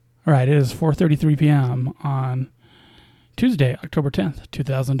All right, it is 4:33 p.m. on Tuesday, October 10th,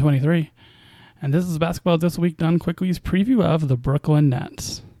 2023. And this is Basketball This Week Done Quickly's preview of the Brooklyn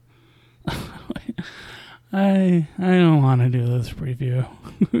Nets. I don't want to do this preview.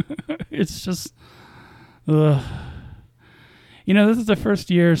 It's just... Ugh. You know, this is the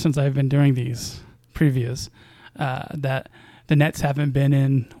first year since I've been doing these previews that the Nets haven't been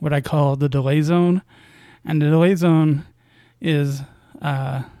in what I call the delay zone. And the delay zone is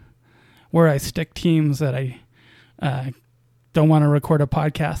where I stick teams that I don't want to record a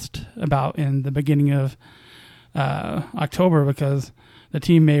podcast about in the beginning of October because the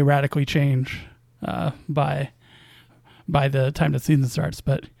team may radically change by the time the season starts.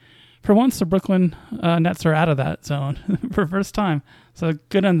 But for once, the Brooklyn Nets are out of that zone for the first time. So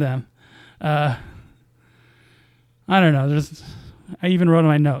good on them. I don't know. I even wrote in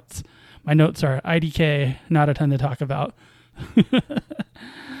my notes. My notes are IDK, not a ton to talk about.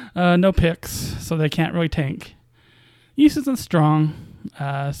 No picks, so they can't really tank. East isn't strong,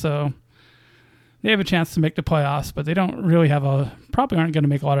 so they have a chance to make the playoffs, but they don't really probably aren't going to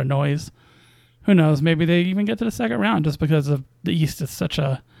make a lot of noise. Who knows? Maybe they even get to the second round just because of the East is such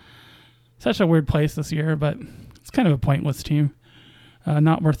a weird place this year, but it's kind of a pointless team.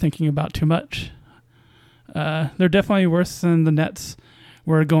 Not worth thinking about too much. They're definitely worse than the Nets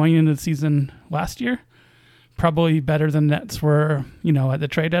were going into the season last year. Probably better than Nets were, at the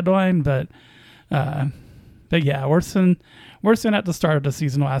trade deadline, but yeah, worse than at the start of the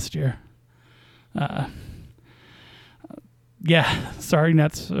season last year. Yeah, sorry,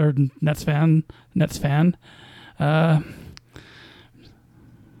 Nets fan.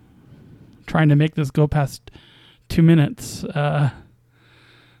 Trying to make this go past 2 minutes. What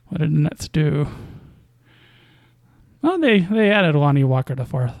did the Nets do? Well, they added Lonnie Walker the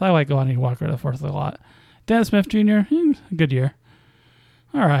fourth. I like Lonnie Walker the fourth a lot. Dennis Smith Jr., good year.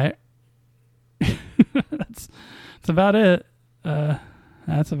 All right. That's about it.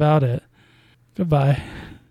 Goodbye.